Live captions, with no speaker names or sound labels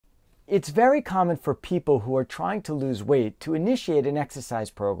It's very common for people who are trying to lose weight to initiate an exercise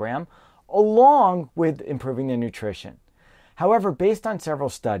program along with improving their nutrition. However, based on several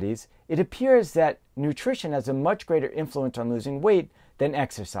studies, it appears that nutrition has a much greater influence on losing weight than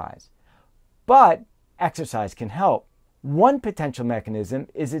exercise. But exercise can help. One potential mechanism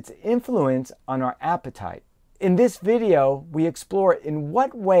is its influence on our appetite. In this video, we explore in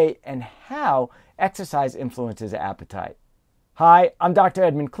what way and how exercise influences appetite. Hi, I'm Dr.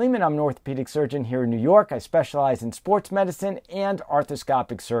 Edmond Cleeman. I'm an orthopedic surgeon here in New York. I specialize in sports medicine and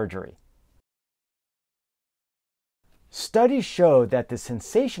arthroscopic surgery. Studies show that the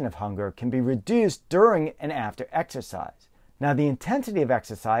sensation of hunger can be reduced during and after exercise. Now, the intensity of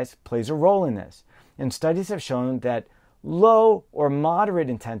exercise plays a role in this, and studies have shown that low or moderate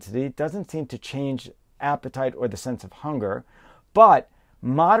intensity doesn't seem to change appetite or the sense of hunger, but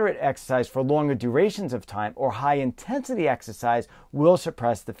moderate exercise for longer durations of time or high intensity exercise will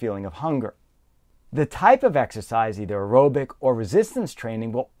suppress the feeling of hunger. The type of exercise, either aerobic or resistance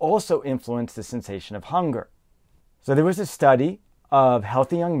training, will also influence the sensation of hunger. So there was a study of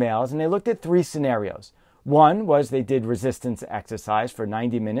healthy young males, and they looked at 3 scenarios. One was they did resistance exercise for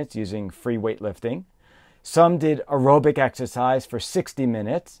 90 minutes using free weightlifting. Some did aerobic exercise for 60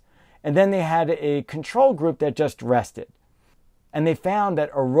 minutes, and then they had a control group that just rested. And they found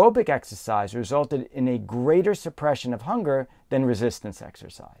that aerobic exercise resulted in a greater suppression of hunger than resistance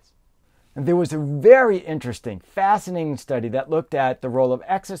exercise. And there was a very interesting, fascinating study that looked at the role of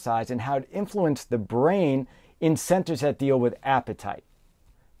exercise and how it influenced the brain in centers that deal with appetite.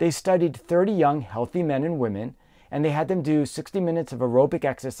 They studied 30 young, healthy men and women, and they had them do 60 minutes of aerobic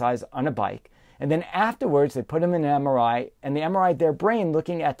exercise on a bike. And then afterwards, they put them in an MRI, and they MRI'd their brain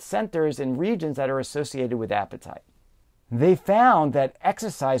looking at centers and regions that are associated with appetite. They found that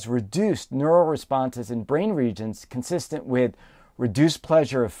exercise reduced neural responses in brain regions consistent with reduced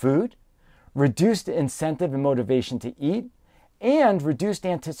pleasure of food, reduced incentive and motivation to eat, and reduced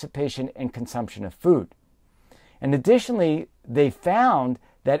anticipation and consumption of food. And additionally, they found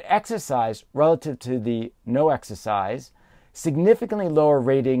that exercise relative to the no exercise significantly lower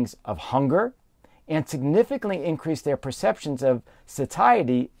ratings of hunger and significantly increased their perceptions of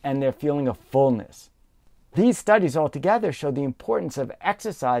satiety and their feeling of fullness. These studies altogether show the importance of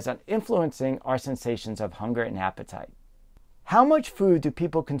exercise on influencing our sensations of hunger and appetite. How much food do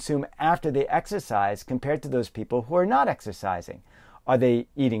people consume after they exercise compared to those people who are not exercising? Are they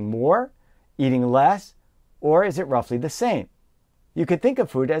eating more, eating less, or is it roughly the same? You could think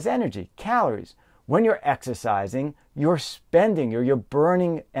of food as energy, calories. When you're exercising, you're spending or you're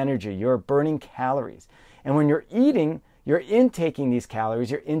burning energy, you're burning calories. And when you're eating, you're intaking these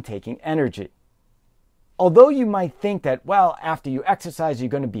calories, you're intaking energy. Although you might think that, well, after you exercise, you're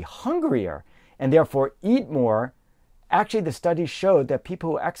going to be hungrier and therefore eat more, actually the studies showed that people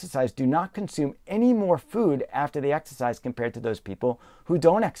who exercise do not consume any more food after they exercise compared to those people who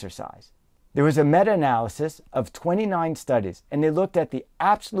don't exercise. There was a meta-analysis of 29 studies, and they looked at the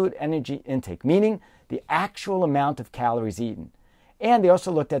absolute energy intake, meaning the actual amount of calories eaten. And they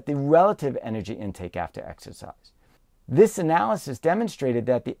also looked at the relative energy intake after exercise. This analysis demonstrated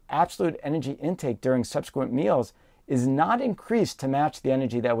that the absolute energy intake during subsequent meals is not increased to match the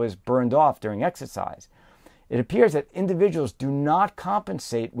energy that was burned off during exercise. It appears that individuals do not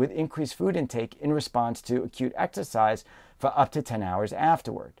compensate with increased food intake in response to acute exercise for up to 10 hours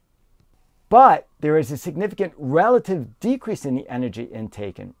afterward. But there is a significant relative decrease in the energy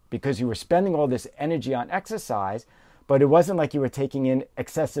intake because you were spending all this energy on exercise, but it wasn't like you were taking in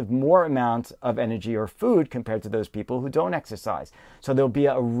excessive more amounts of energy or food compared to those people who don't exercise. So there'll be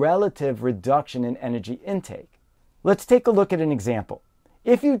a relative reduction in energy intake. Let's take a look at an example.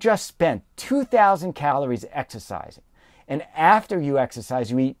 If you just spent 2,000 calories exercising, and after you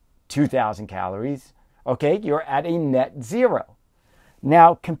exercise, you eat 2,000 calories, okay, you're at a net zero.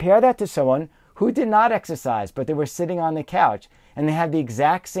 Now, compare that to someone who did not exercise, but they were sitting on the couch and they had the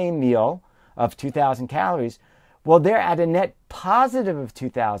exact same meal of 2,000 calories. Well, they're at a net positive of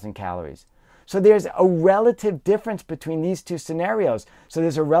 2,000 calories. So there's a relative difference between these two scenarios. So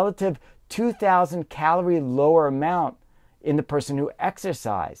there's a relative 2,000 calorie lower amount in the person who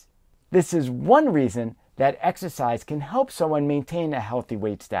exercised. This is one reason that exercise can help someone maintain a healthy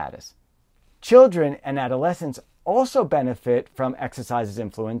weight status. Children and adolescents also benefit from exercise's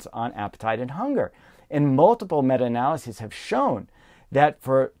influence on appetite and hunger. And multiple meta-analyses have shown that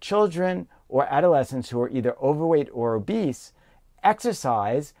for children or adolescents who are either overweight or obese,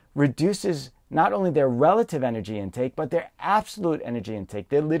 exercise reduces not only their relative energy intake, but their absolute energy intake.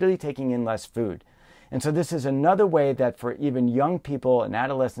 They're literally taking in less food. And so this is another way that for even young people and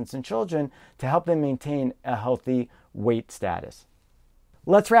adolescents and children to help them maintain a healthy weight status.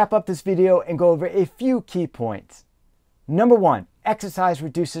 Let's wrap up this video and go over a few key points. Number 1, exercise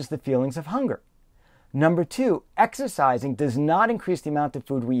reduces the feelings of hunger. Number 2, exercising does not increase the amount of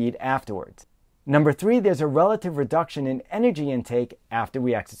food we eat afterwards. Number 3, there's a relative reduction in energy intake after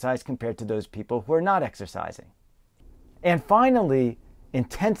we exercise compared to those people who are not exercising. And finally,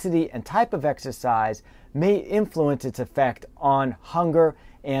 intensity and type of exercise may influence its effect on hunger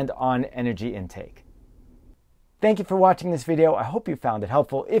and on energy intake. Thank you for watching this video. I hope you found it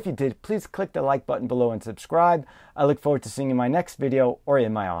helpful. If you did, please click the like button below and subscribe. I look forward to seeing you in my next video or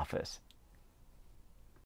in my office.